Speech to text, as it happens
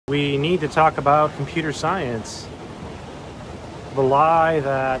We need to talk about computer science. The lie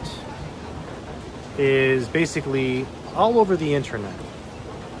that is basically all over the internet.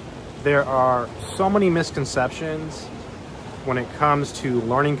 There are so many misconceptions when it comes to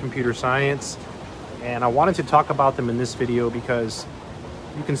learning computer science, and I wanted to talk about them in this video because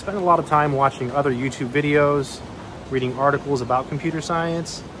you can spend a lot of time watching other YouTube videos, reading articles about computer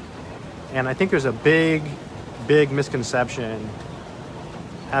science, and I think there's a big misconception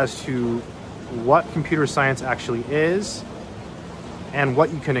as to what computer science actually is and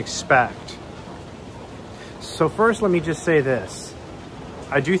what you can expect. So first, let me just say this.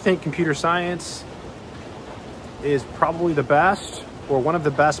 I do think computer science is probably the best or one of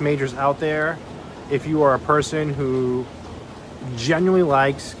the best majors out there if you are a person who genuinely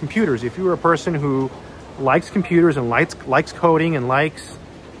likes computers. If you are a person who likes computers and likes coding and likes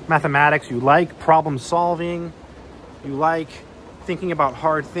mathematics, you like problem solving, you like thinking about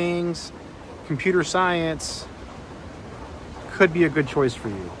hard things, computer science could be a good choice for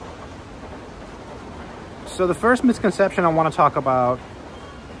you. So the first misconception I want to talk about,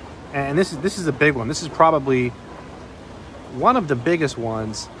 and this is a big one, this is probably one of the biggest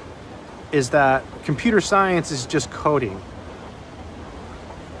ones, is that computer science is just coding.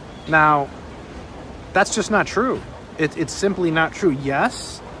 Now, that's just not true. It's simply not true.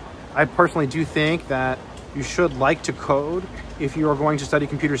 Yes, I personally do think that you should like to code if you are going to study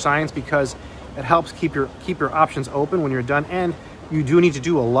computer science because it helps keep your options open when you're done, and you do need to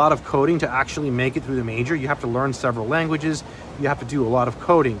do a lot of coding to actually make it through the major. You have to learn several languages. You have to do a lot of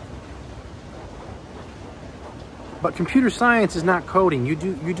coding. But computer science is not coding. You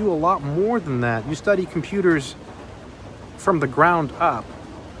do a lot more than that. You study computers from the ground up,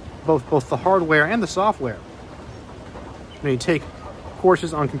 both the hardware and the software. You take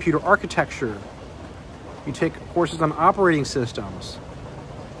courses on computer architecture. You take courses on operating systems.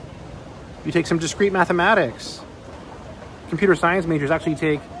 You take some discrete mathematics. Computer science majors actually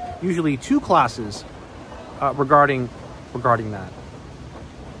take usually 2 classes regarding that.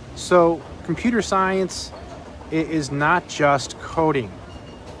 So computer science is not just coding.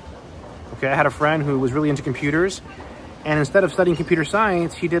 Okay, I had a friend who was really into computers, and instead of studying computer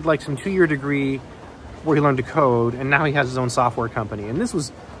science, he did like some 2-year degree where he learned to code, and now he has his own software company. And this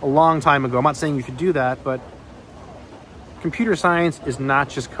was a long time ago. I'm not saying you should do that, but computer science is not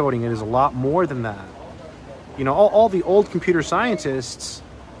just coding. It is a lot more than that. You know, all the old computer scientists,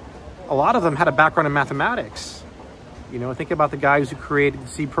 a lot of them had a background in mathematics. You know, think about the guys who created the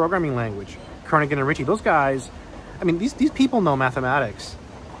C programming language, Kernighan and Ritchie. Those guys, I mean, these people know mathematics.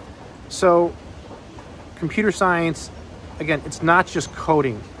 So computer science, again, it's not just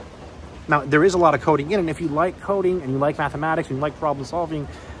coding. Now, there is a lot of coding in it, and if you like coding and you like mathematics and you like problem solving,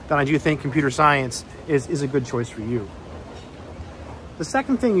 then I do think computer science is a good choice for you. The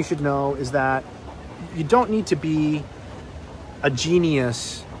second thing you should know is that you don't need to be a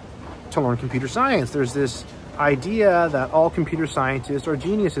genius to learn computer science. There's this idea that all computer scientists are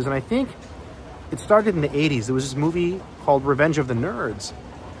geniuses, and I think it started in the 80s. There was this movie called Revenge of the Nerds,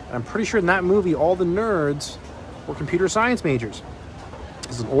 and I'm pretty sure in that movie all the nerds were computer science majors.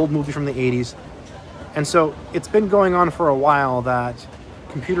 This is an old movie from the 80s, and so it's been going on for a while that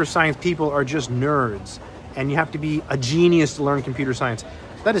computer science people are just nerds, and you have to be a genius to learn computer science.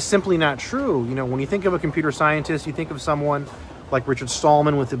 That is simply not true. You know, when you think of a computer scientist, you think of someone like Richard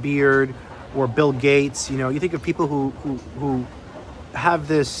Stallman with a beard, or Bill Gates. You know, you think of people who have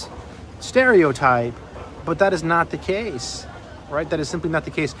this stereotype, but that is not the case, right? That is simply not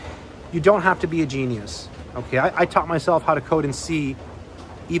the case. You don't have to be a genius. Okay, I taught myself how to code in C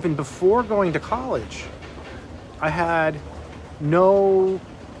even before going to college. I had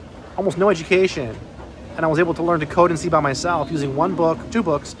almost no education, and I was able to learn to code in C by myself using 1 book, 2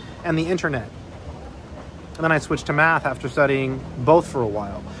 books, and the internet. And then I switched to math after studying both for a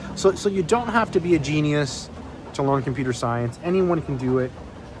while. So you don't have to be a genius to learn computer science. Anyone can do it.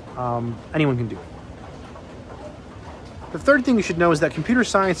 Anyone can do it. The third thing you should know is that computer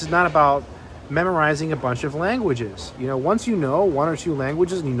science is not about memorizing a bunch of languages. You know, once you know 1 or 2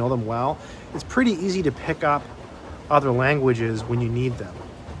 languages and you know them well, it's pretty easy to pick up other languages when you need them.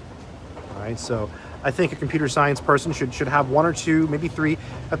 All right, so I think a computer science person should have 1 or 2, maybe 3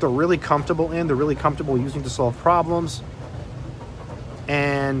 that they're really comfortable in, they're really comfortable using to solve problems.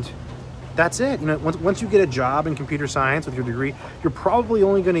 And that's it. You know, once you get a job in computer science with your degree, you're probably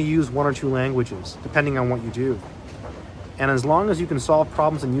only going to use 1 or 2 languages, depending on what you do. And as long as you can solve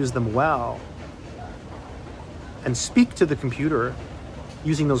problems and use them well, and speak to the computer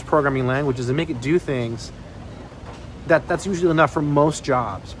using those programming languages and make it do things, that's usually enough for most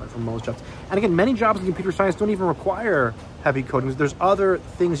jobs, right? For most jobs. And again, many jobs in computer science don't even require heavy coding. There's other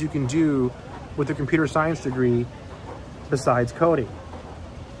things you can do with a computer science degree besides coding.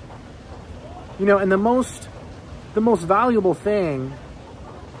 You know, and the most valuable thing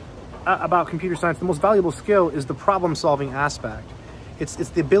about computer science, the most valuable skill is the problem solving aspect. It's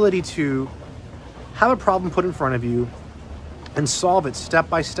the ability to have a problem put in front of you and solve it step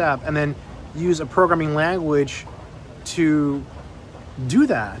by step, and then use a programming language to do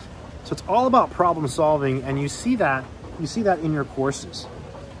that. So it's all about problem solving, and you see that in your courses.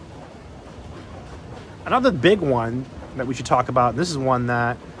 Another big one that we should talk about, and this is one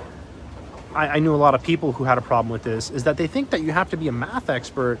that I knew a lot of people who had a problem with this, is that they think that you have to be a math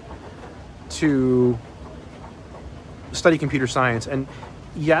expert to study computer science. And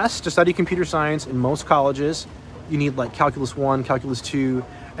yes, to study computer science in most colleges, you need like Calculus 1, Calculus 2,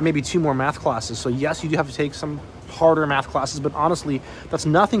 and maybe 2 more math classes. So yes, you do have to take some harder math classes, but honestly, that's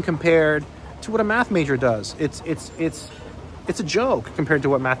nothing compared to what a math major does. It's a joke compared to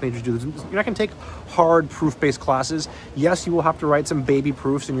what math majors do. You're not going to take hard proof-based classes. Yes, you will have to write some baby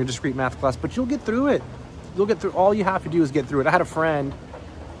proofs in your discrete math class, but you'll get through it. You'll get through. All you have to do is get through it. I had a friend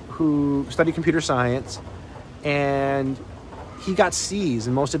who studied computer science, and he got C's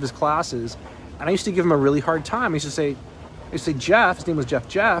in most of his classes, and I used to give him a really hard time. I used to say, Jeff, his name was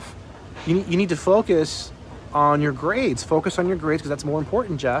Jeff, you need to focus on your grades. Focus on your grades, because that's more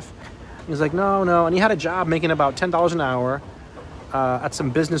important, Jeff. And he's like, no. And he had a job making about $10 an hour at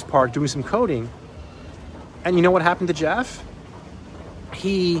some business park doing some coding. And you know what happened to Jeff?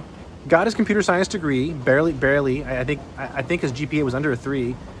 He got his computer science degree, barely. I think his GPA was under a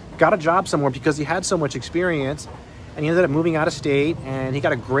 3. Got a job somewhere because he had so much experience, and he ended up moving out of state, and he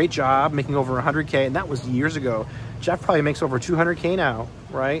got a great job making over 100K, and that was years ago. Jeff probably makes over 200K now,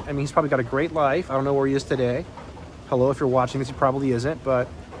 right? I mean, he's probably got a great life. I don't know where he is today. Hello, if you're watching this, he probably isn't, but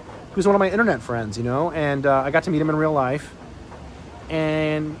he was one of my internet friends, you know, and I got to meet him in real life.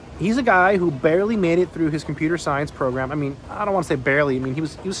 And he's a guy who barely made it through his computer science program. I mean, I don't want to say barely. I mean, he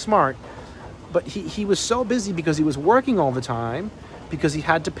was smart, but he was so busy because he was working all the time, because he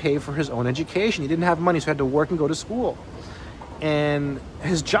had to pay for his own education. He didn't have money, so he had to work and go to school. And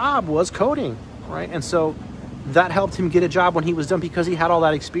his job was coding, right? And so that helped him get a job when he was done, because he had all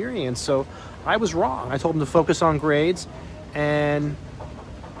that experience. So I was wrong. I told him to focus on grades, and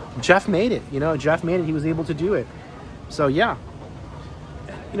Jeff made it. You know, Jeff made it. He was able to do it. So yeah.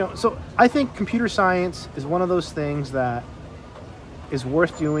 You know, so I think computer science is one of those things that is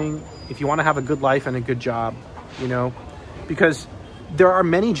worth doing if you want to have a good life and a good job, you know, because there are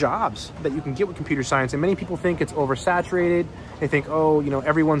many jobs that you can get with computer science, and many people think it's oversaturated. They think, oh, you know,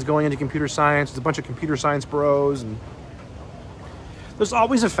 everyone's going into computer science. It's a bunch of computer science bros, and there's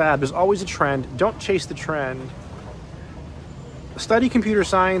always a fad. There's always a trend. Don't chase the trend. Study computer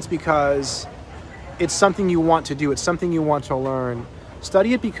science because it's something you want to do. It's something you want to learn.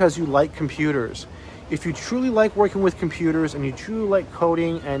 Study it because you like computers. If you truly like working with computers, and you truly like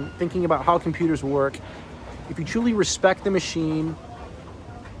coding and thinking about how computers work, if you truly respect the machine,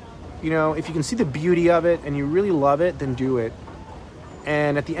 you know, if you can see the beauty of it and you really love it, then do it.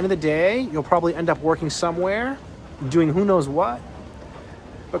 And at the end of the day, you'll probably end up working somewhere, doing who knows what.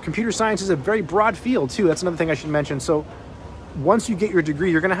 But computer science is a very broad field too. That's another thing I should mention. So once you get your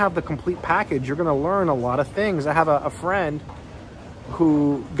degree, you're gonna have the complete package. You're gonna learn a lot of things. I have a friend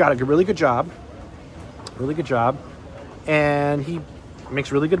who got a really good job, and he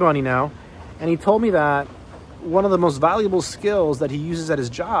makes really good money now. And he told me that one of the most valuable skills that he uses at his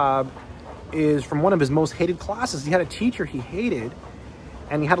job is from one of his most hated classes. He had a teacher he hated,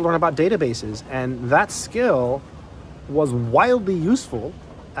 and he had to learn about databases. And that skill was wildly useful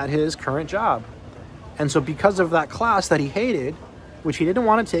at his current job. And so because of that class that he hated, which he didn't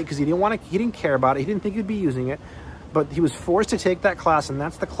want to take because he didn't care about it, he didn't think he'd be using it, but he was forced to take that class, and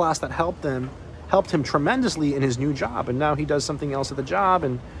that's the class that helped him tremendously in his new job. And now he does something else at the job,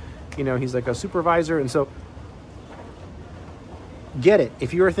 and you know, he's like a supervisor. And so get it.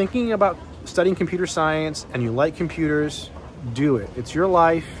 If you are thinking about studying computer science and you like computers, do it. It's your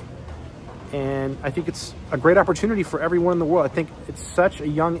life, and I think it's a great opportunity for everyone in the world. I think it's such a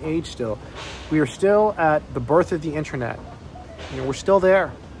young age still. We are still at the birth of the internet. You know, we're still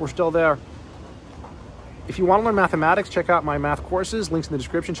there. We're still there. If you want to learn mathematics, check out my math courses, links in the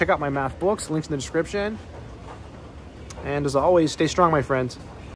description. Check out my math books, links in the description. And as always, stay strong, my friends.